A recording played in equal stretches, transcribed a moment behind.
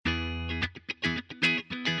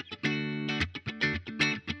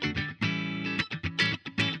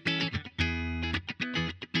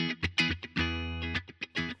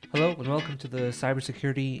Hello and welcome to the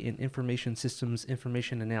Cybersecurity and Information Systems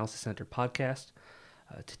Information Analysis Center podcast.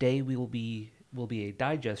 Today will be a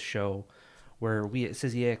digest show where we at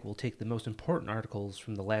CISIAC will take the most important articles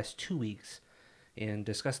from the last 2 weeks and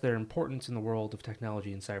discuss their importance in the world of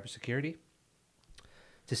technology and cybersecurity.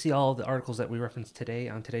 To see all of the articles that we reference today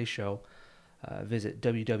on today's show, visit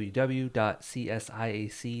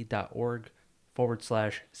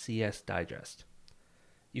www.csiac.org/CS Digest.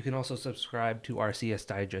 You can also subscribe to our CS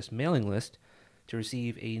Digest mailing list to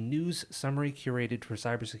receive a news summary curated for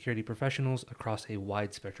cybersecurity professionals across a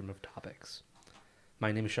wide spectrum of topics.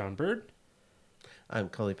 My name is Sean Bird. I'm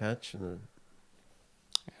Cully Patch. And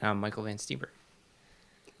I'm Michael Van Stieber.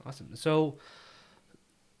 Awesome. So,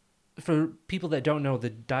 for people that don't know, the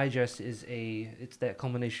digest it's that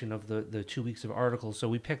culmination of the 2 weeks of articles. So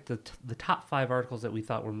we picked the top 5 articles that we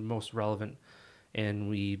thought were most relevant, and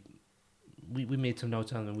we made some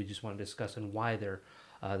notes on them. We just want to discuss and why they're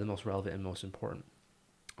the most relevant and most important.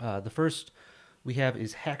 The first we have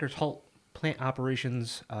is Hackers Halt Plant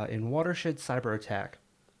Operations in Watershed Cyber Attack.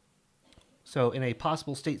 So in a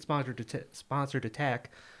possible state-sponsored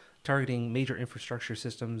attack targeting major infrastructure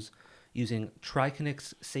systems using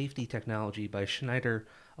Triconix safety technology by Schneider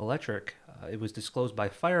Electric, it was disclosed by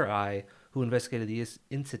FireEye, who investigated the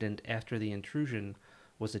incident after the intrusion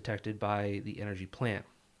was detected by the energy plant.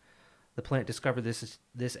 The plant discovered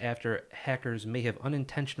this after hackers may have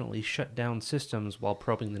unintentionally shut down systems while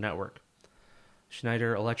probing the network.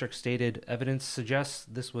 Schneider Electric stated, "Evidence suggests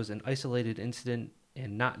this was an isolated incident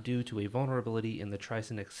and not due to a vulnerability in the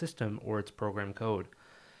Triconix system or its program code."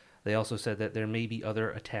 They also said that there may be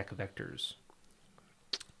other attack vectors.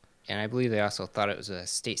 And I believe they also thought it was a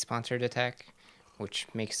state-sponsored attack,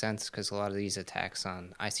 which makes sense because a lot of these attacks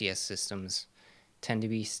on ICS systems tend to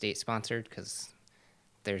be state-sponsored because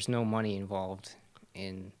there's no money involved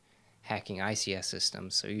in hacking ICS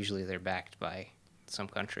systems, so usually they're backed by some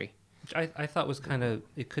country. Which I thought was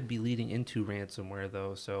it could be leading into ransomware,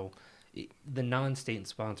 though, so the non-state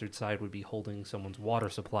sponsored side would be holding someone's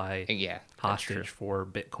water supply hostage for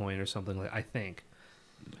Bitcoin or something like. I think,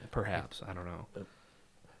 perhaps, I don't know.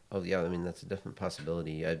 Oh yeah, I mean that's a definite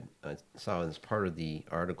possibility. I saw as part of the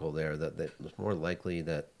article there that it was more likely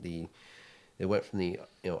that they went from the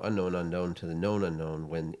unknown unknown to the known unknown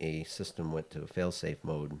when a system went to failsafe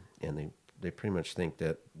mode, and they pretty much think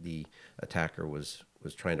that the attacker was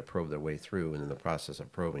trying to probe their way through, and in the process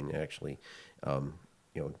of probing, they actually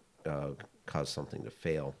caused something to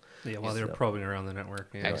fail. Yeah, while they were probing around the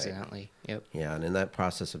network. Yeah. Accidentally, Yep. Yeah, and in that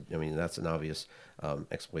process of, that's an obvious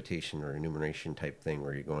exploitation or enumeration type thing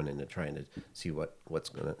where you're going in and trying to see what's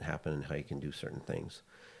going to happen and how you can do certain things.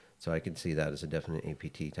 So I could see that as a definite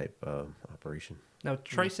APT type operation. Now,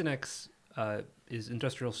 Triconix is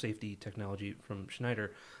industrial safety technology from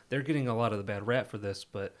Schneider. They're getting a lot of the bad rap for this,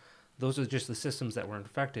 but those are just the systems that were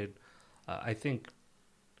infected. I think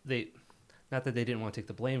not that they didn't want to take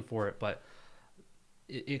the blame for it, but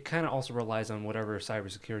it kind of also relies on whatever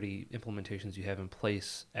cybersecurity implementations you have in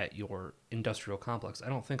place at your industrial complex. I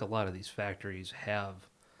don't think a lot of these factories have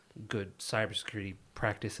good cybersecurity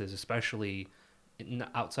practices, especially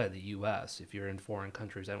outside the U.S. If you're in foreign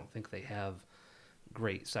countries, I don't think they have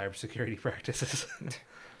great cybersecurity practices.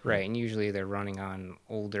 Right, and usually they're running on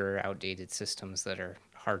older, outdated systems that are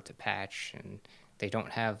hard to patch, and they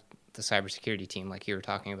don't have the cybersecurity team like you were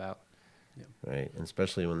talking about. Yeah. Right, and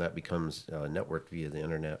especially when that becomes networked via the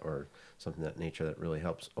internet or something of that nature, that really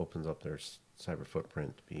opens up their cyber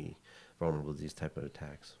footprint to be vulnerable to these type of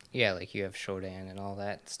attacks. Yeah, like you have Shodan and all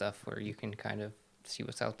that stuff where you can kind of see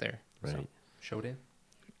what's out there. Right. So, Shodan?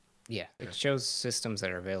 Yeah, it shows systems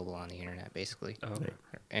that are available on the internet, basically. Oh, okay.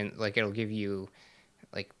 And like it'll give you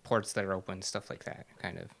like ports that are open, stuff like that,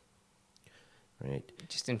 kind of. Right.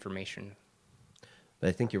 Just information. But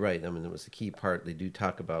I think you're right. I mean, it was the key part. They do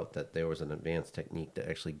talk about that there was an advanced technique that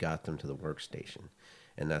actually got them to the workstation,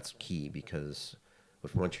 and that's key because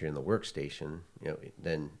once you're in the workstation,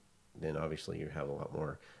 then obviously you have a lot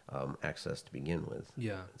more access to begin with.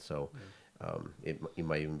 Yeah. So you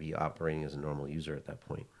might even be operating as a normal user at that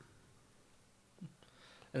point.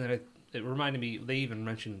 And then it reminded me, they even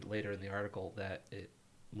mentioned later in the article that it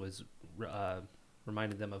was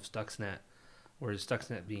reminded them of Stuxnet, whereas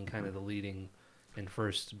Stuxnet being kind of the leading and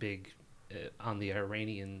first big on the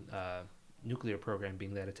Iranian nuclear program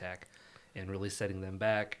being that attack and really setting them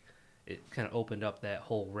back, it kind of opened up that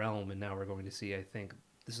whole realm, and now we're going to see, I think,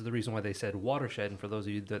 this is the reason why they said watershed, and for those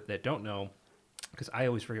of you that don't know, because I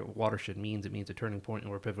always forget what watershed means, it means a turning point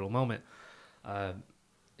or a pivotal moment,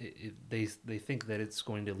 they think that it's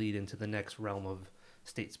going to lead into the next realm of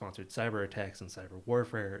state-sponsored cyber attacks and cyber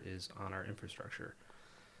warfare is on our infrastructure.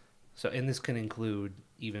 So, and this can include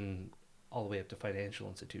even all the way up to financial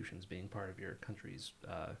institutions being part of your country's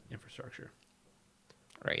infrastructure.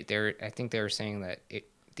 Right. I think they were saying that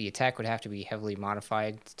the attack would have to be heavily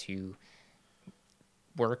modified to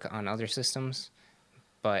work on other systems,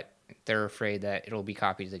 but they're afraid that it'll be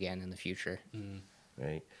copied again in the future.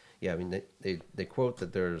 Right. Yeah, I mean, they quote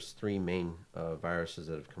that there's three main viruses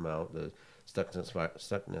that have come out: the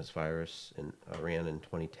Stuxnet virus in Iran in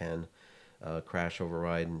 2010, Crash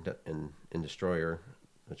Override and Destroyer,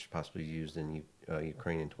 which possibly used in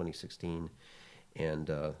Ukraine in 2016,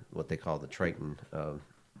 and what they call the Triton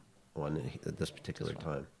one at this particular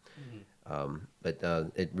time.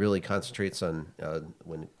 But it really concentrates on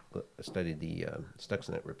when I studied the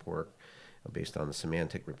Stuxnet report based on the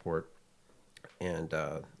Symantec report. And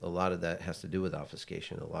a lot of that has to do with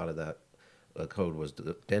obfuscation. A lot of that code was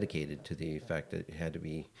dedicated to the fact that it had to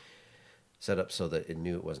be set up so that it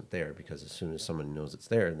knew it wasn't there, because as soon as someone knows it's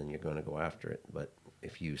there, then you're going to go after it. But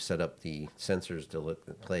if you set up the sensors to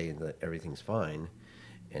play that everything's fine,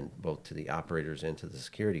 and both to the operators and to the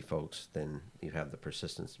security folks, then you have the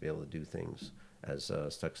persistence to be able to do things as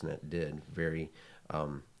Stuxnet did very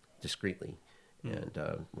discreetly,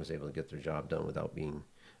 and was able to get their job done without being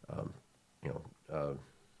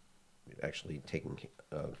actually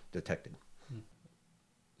detected.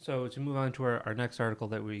 So to move on to our next article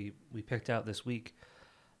that we picked out this week,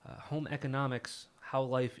 Home Economics, How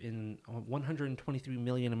Life in 123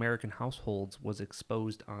 Million American Households Was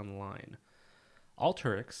Exposed Online.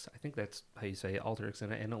 Alteryx, I think that's how you say it, Alteryx,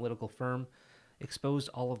 an analytical firm, exposed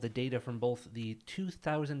all of the data from both the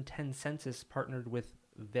 2010 census partnered with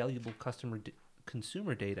valuable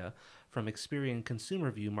consumer data from Experian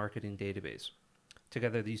Consumer View marketing database.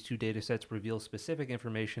 Together, these two data sets reveal specific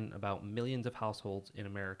information about millions of households in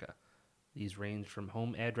America. These range from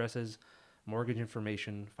home addresses, mortgage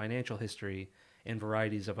information, financial history, and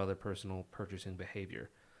varieties of other personal purchasing behavior.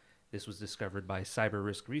 This was discovered by Cyber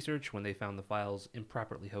Risk Research when they found the files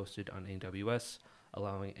improperly hosted on AWS,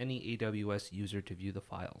 allowing any AWS user to view the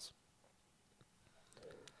files.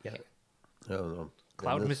 Yeah. No.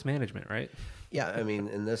 Cloud mismanagement, right? Yeah, I mean,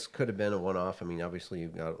 and this could have been a one-off. I mean, obviously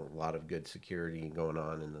you've got a lot of good security going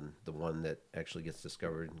on, and then the one that actually gets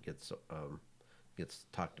discovered and gets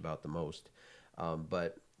talked about the most.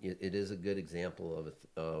 But it is a good example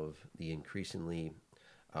of the increasingly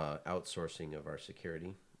outsourcing of our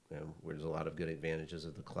security. Where there's a lot of good advantages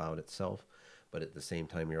of the cloud itself, but at the same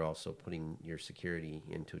time, you're also putting your security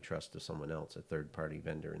into trust of someone else, a third-party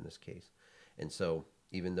vendor in this case. And so,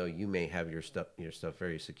 even though you may have your stuff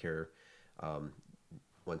very secure,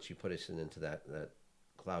 once you put us into that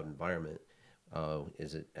cloud environment,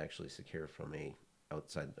 is it actually secure from a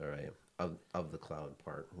outside or of the cloud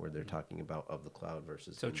part, where they're talking about of the cloud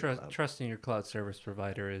versus so trusting your cloud service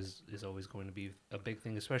provider is always going to be a big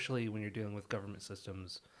thing, especially when you're dealing with government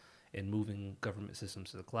systems and moving government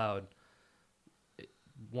systems to the cloud.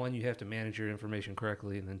 One, you have to manage your information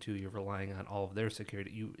correctly, and then two, you're relying on all of their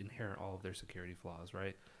security. You inherit all of their security flaws,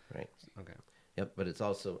 right? Right. Okay. Yep, but it's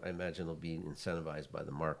also, I imagine, it'll be incentivized by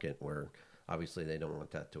the market, where obviously they don't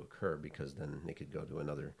want that to occur, because then they could go to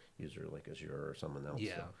another user like Azure or someone else.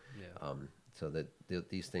 Yeah, So that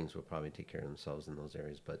these things will probably take care of themselves in those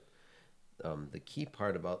areas. But the key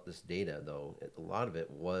part about this data, though, a lot of it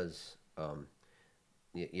was,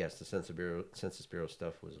 yes, the Census Bureau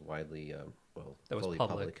stuff was widely, that was fully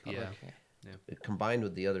public. Yeah. It combined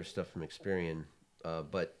with the other stuff from Experian.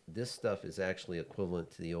 But this stuff is actually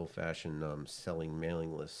equivalent to the old-fashioned selling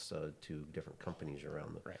mailing lists to different companies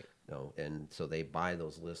around the Right. and so they buy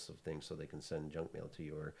those lists of things so they can send junk mail to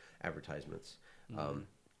you or advertisements.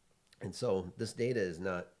 And so this data is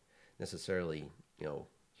not necessarily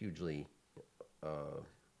hugely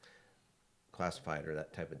classified or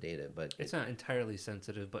that type of data, but It's not entirely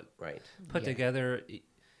sensitive, but right. put together,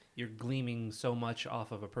 you're gleaming so much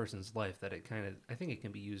off of a person's life that it I think it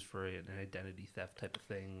can be used for an identity theft type of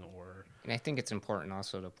thing, or. And I think it's important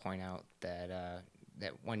also to point out that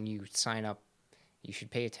that when you sign up, you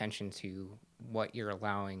should pay attention to what you're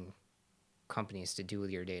allowing companies to do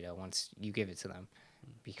with your data once you give it to them.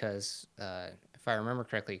 Because if I remember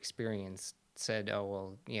correctly, Experian said,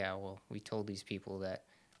 "Oh, well, we told these people that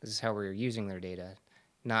this is how we're using their data,"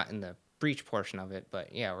 not in the breach portion of it,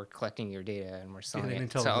 but yeah, we're collecting your data and we're selling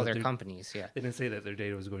it to other companies. Yeah, they didn't say that their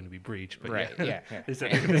data was going to be breached, but right, yeah. They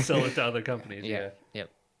said they're going to sell it to other companies. Yeah,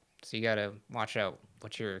 yep. So you got to watch out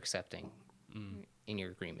what you're accepting in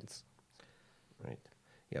your agreements. Right.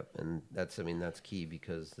 Yep, and that's key,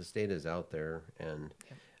 because this data is out there, and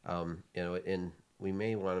and we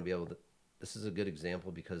may want to be able to. This is a good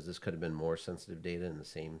example, because this could have been more sensitive data in the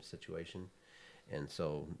same situation, and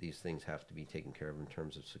so these things have to be taken care of in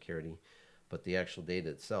terms of security. But the actual data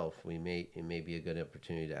itself, it may be a good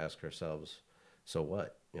opportunity to ask ourselves, so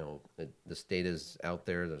what? This data is out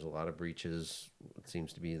there. There's a lot of breaches. It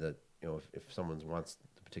seems to be that if someone wants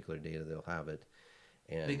the particular data, they'll have it.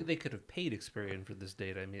 And They could have paid Experian for this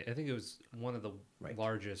data. I mean, I think it was one of the Right.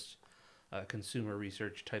 largest consumer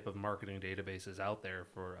research type of marketing databases out there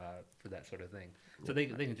for that sort of thing. So they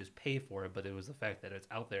can just pay for it, but it was the fact that it's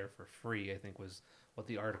out there for free, I think, was what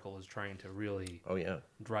the article was trying to really oh yeah,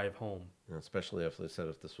 drive home. especially if they said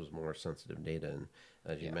if this was more sensitive data, and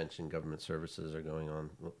as you Yeah. mentioned, government services are going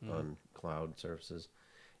on cloud services,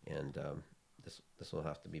 and this will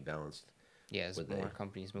have to be balanced. Yeah, as Would more they?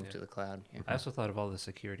 companies move Yeah. to the cloud. Yeah, I also thought of all the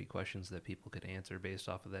security questions that people could answer based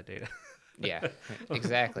off of that data. yeah,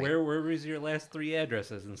 exactly. Where was your last 3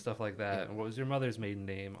 addresses and stuff like that? And what was your mother's maiden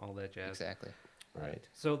name? All that jazz. Exactly. Right.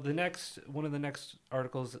 So one of the next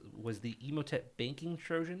articles was the Emotet banking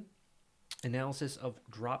Trojan, analysis of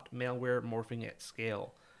dropped malware morphing at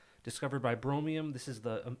scale. Discovered by Bromium, this is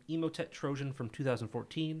the Emotet Trojan from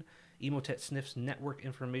 2014. Emotet sniffs network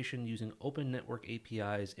information using open network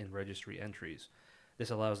APIs and registry entries. This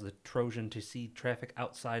allows the Trojan to see traffic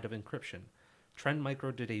outside of encryption. Trend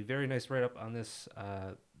Micro did a very nice write-up on this.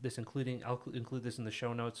 I'll include this in the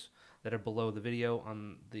show notes that are below the video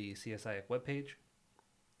on the CSIAC webpage.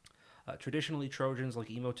 Traditionally, Trojans like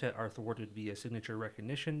Emotet are thwarted via signature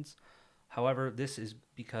recognitions. However, this is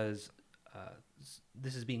because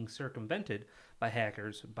this is being circumvented by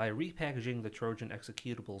hackers by repackaging the Trojan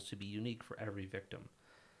executables to be unique for every victim.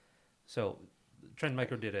 So, Trend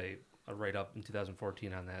Micro did a write-up in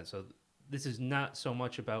 2014 on that. So, this is not so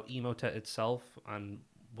much about Emotet itself on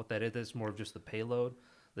what that is. It's more of just the payload.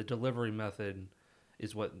 The delivery method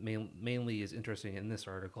is what mainly is interesting in this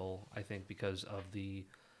article, I think, because of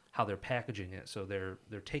how they're packaging it. So they're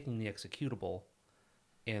taking the executable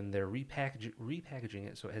and they're repackaging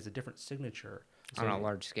it so it has a different signature. So, On a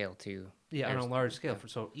large scale too. yeah, on a There's- large scale.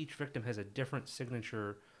 So each victim has a different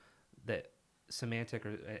signature that Symantec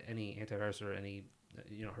or any antivirus or any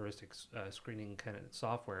heuristic screening kind of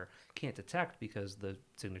software can't detect because the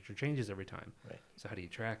signature changes every time. Right. So how do you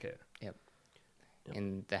track it? Yep.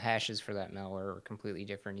 And the hashes for that malware are completely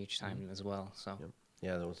different each time as well. So Yep.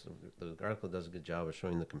 Yeah, the article does a good job of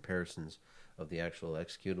showing the comparisons of the actual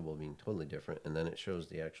executable being totally different, and then it shows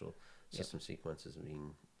the actual system sequences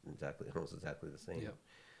being almost exactly the same. Yep.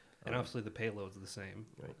 And obviously the payload's the same,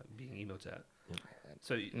 Right. being Emotet. Yep.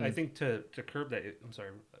 So I think to curb that, I'm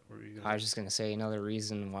sorry, what were you I gonna was just going to say another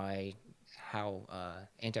reason how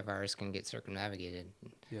antivirus can get circumnavigated.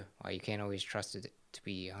 Yeah. Why you can't always trust it to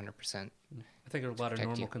be 100%. I think a lot of protect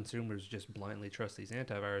normal you. consumers just blindly trust these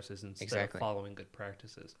antiviruses instead Exactly. of following good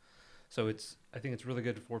practices. So I think it's really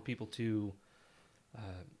good for people to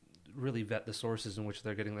really vet the sources in which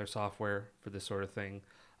they're getting their software for this sort of thing,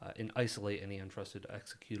 and isolate any untrusted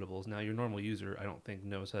executables. Now, your normal user, I don't think,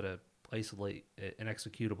 knows how to isolate an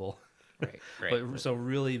executable. Right. But so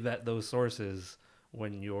really vet those sources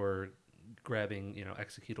when you're grabbing,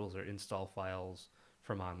 executables or install files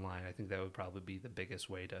from online. I think that would probably be the biggest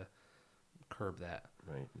way to curb that.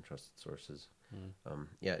 Right, and trusted sources.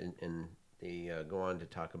 Yeah, and they go on to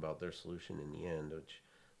talk about their solution in the end, which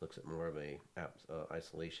looks at more of a app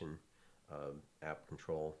isolation, app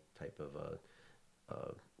control type of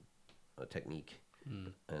a technique,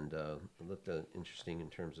 and it looked interesting in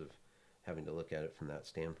terms of having to look at it from that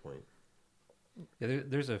standpoint. Yeah,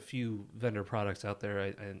 there's a few vendor products out there.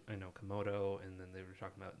 I know Komodo, and then they were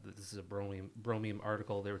talking about, this is a Bromium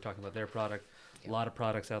article. They were talking about their product. A lot of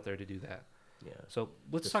products out there to do that. Yeah. So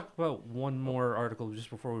let's talk about one more article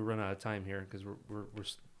just before we run out of time here, because we're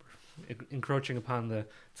encroaching upon the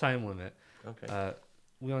time limit. Okay.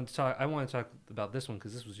 I want to talk about this one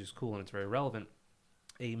because this was just cool and it's very relevant.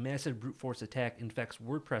 A massive brute force attack infects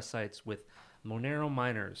WordPress sites with Monero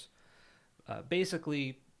miners.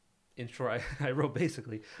 Basically, in short, I wrote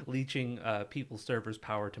basically leeching people's servers'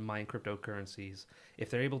 power to mine cryptocurrencies. If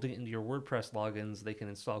they're able to get into your WordPress logins, they can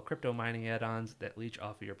install crypto mining add-ons that leech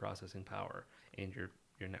off of your processing power and your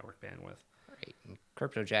network bandwidth. Right. And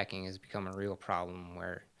cryptojacking has become a real problem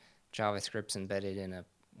where JavaScript's embedded in a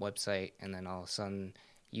website, and then all of a sudden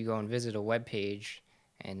you go and visit a web page,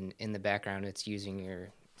 and in the background it's using your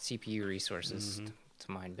CPU resources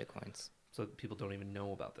to mine Bitcoins. So people don't even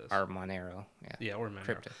know about this. Or Monero. Yeah. Yeah, or Monero.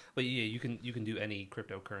 Crypto. But yeah, you can do any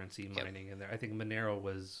cryptocurrency mining in there. I think Monero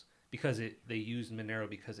was because they used Monero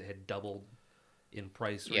because it had doubled in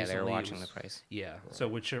price. Yeah, they were recently. It watching was- the price. Yeah, so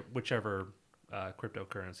whichever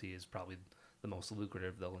cryptocurrency is probably the most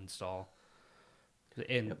lucrative, they'll install,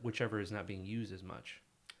 and whichever is not being used as much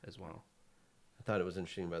as well. I thought it was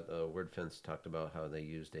interesting about WordFence talked about how they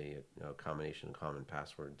used a combination of common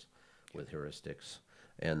passwords with heuristics,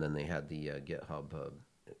 and then they had the GitHub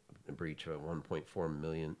breach of 1.4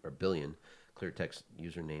 million or billion clear text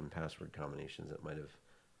username password combinations that might have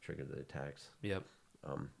triggered the attacks. Yep.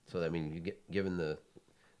 So I mean, you get given the,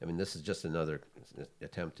 I mean, this is just another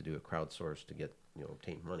attempt to do a crowdsource to get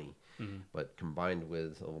obtain money, but combined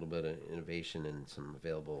with a little bit of innovation and some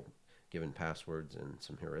available given passwords and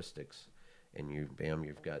some heuristics, and you've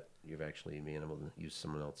actually been able to use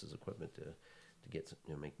someone else's equipment to get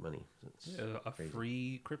make money. It's A crazy.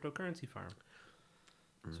 free cryptocurrency farm.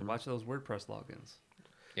 So watch those WordPress logins.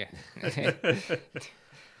 Yeah.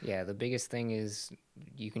 Yeah, the biggest thing is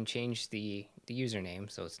you can change the username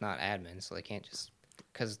so it's not admin, so they can't just,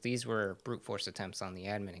 because these were brute force attempts on the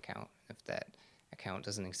admin account. If that account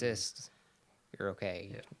doesn't exist, you're okay.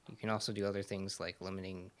 Yeah. You can also do other things like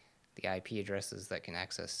limiting the IP addresses that can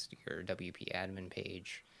access your WP admin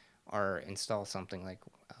page, or install something like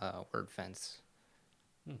WordFence.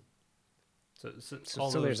 So So, all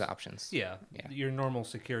so there's those- options. Yeah, Yeah. your normal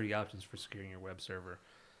security options for securing your web server,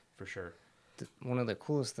 for sure. One of the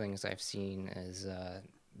coolest things I've seen is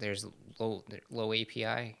there's low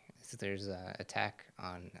API. So there's a attack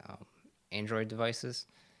on Android devices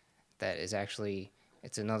that is actually,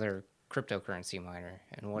 it's another cryptocurrency miner,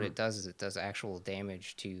 and what it does is it does actual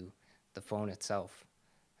damage to the phone itself.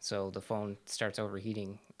 So the phone starts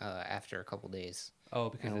overheating after a couple days. Oh,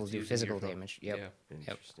 because And it will it's do using physical your phone. damage. Yep. Yeah,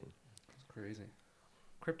 Interesting. it's crazy.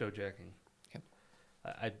 Cryptojacking. Yep.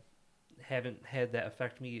 I haven't had that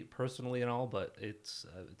affect me personally at all, but it's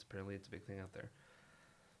apparently it's a big thing out there.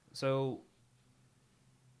 So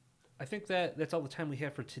I think that's all the time we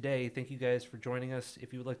have for today. Thank you guys for joining us.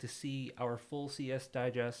 If you would like to see our full CS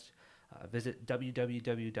digest, visit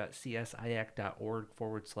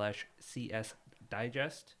www.csiac.org/CS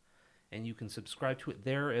digest, and you can subscribe to it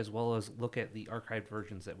there as well as look at the archived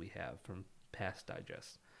versions that we have from past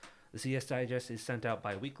digests. The CS digest is sent out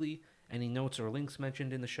bi-weekly. Any notes or links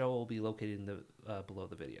mentioned in the show will be located in the below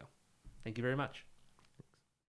the video. Thank you very much.